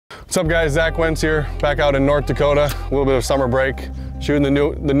What's up guys, Zach Wentz here, back out in North Dakota, a little bit of summer break, shooting the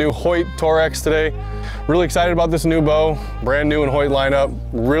new Hoyt Torrex today. Really excited about this new bow, brand new in Hoyt lineup,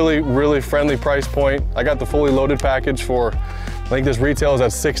 really friendly price point. I got the fully loaded package for, I think this retail is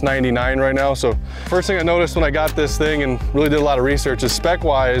at $6.99 right now. So first thing I noticed when I got this thing and really did a lot of research is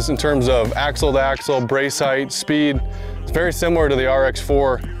spec-wise in terms of axle to axle, brace height, speed, it's very similar to the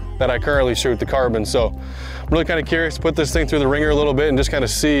RX-4 that I currently shoot, the carbon. So I'm really kind of curious to put this thing through the ringer a little bit and just kind of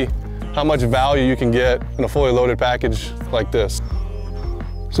see how much value you can get in a fully loaded package like this.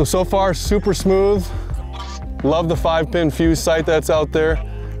 So far, super smooth. Love the 5-pin fuse sight that's out there.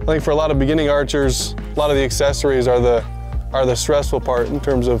 I think for a lot of beginning archers, a lot of the accessories are the stressful part in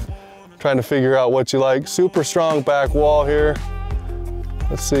terms of trying to figure out what you like. Super strong back wall here.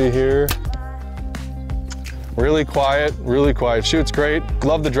 Let's see here. Really quiet, shoots great.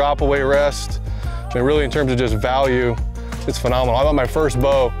 Love the drop away rest. And really in terms of just value, it's phenomenal. I bought my first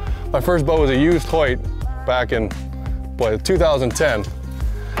bow. My first bow was a used Hoyt back in, 2010.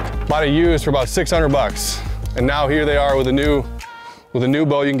 Bought it used for about 600 bucks. And now here they are with a new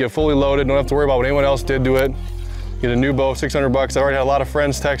bow. You can get fully loaded, don't have to worry about what anyone else did to it. Get a new bow, 600 bucks. I already had a lot of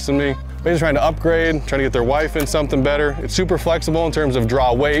friends texting me, basically trying to upgrade, trying to get their wife in something better. It's super flexible in terms of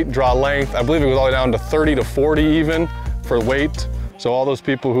draw weight, draw length. I believe it goes all the way down to 30 to 40 even for weight. So all those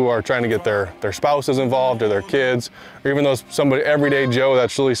people who are trying to get their spouses involved or their kids, or even those somebody everyday Joe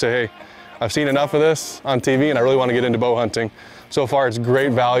that's really say, hey, I've seen enough of this on TV and I really want to get into bow hunting. So far it's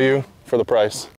great value for the price.